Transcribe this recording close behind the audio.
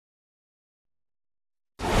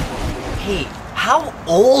Hey, how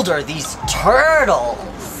old are these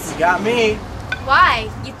turtles? You got me.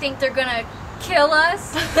 Why? You think they're gonna kill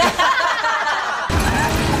us?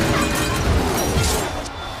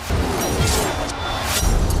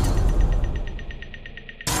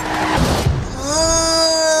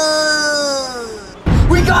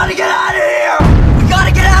 We gotta get out of here! We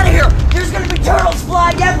gotta get out of here! There's gonna be turtles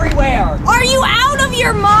flying everywhere! Are you out of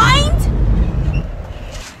your mind?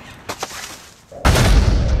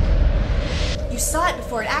 You saw it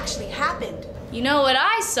before it actually happened. You know what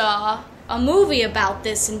I saw? A movie about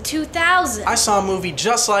this in 2000. I saw a movie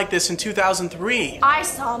just like this in 2003. I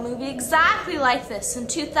saw a movie exactly like this in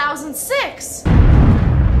 2006.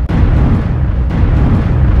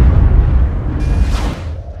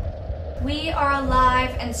 We are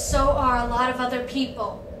alive, and so are a lot of other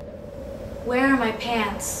people. Where are my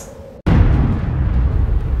pants?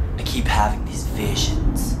 I keep having these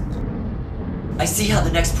visions. I see how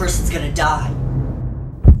the next person's gonna die.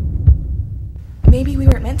 Maybe we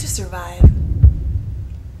weren't meant to survive.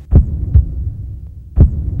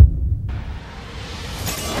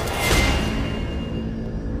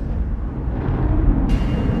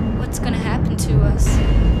 What's gonna happen to us?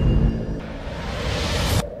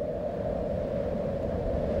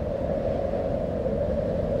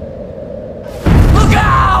 Look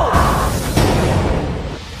out!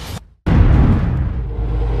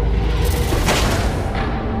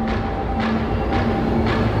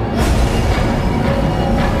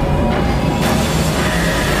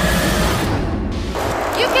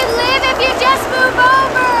 You can live if you just move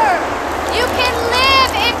over! You can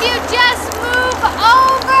live if you just move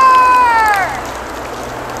over!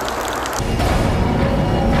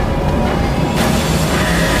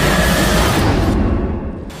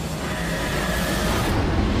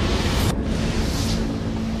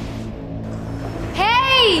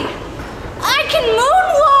 Hey! I can move!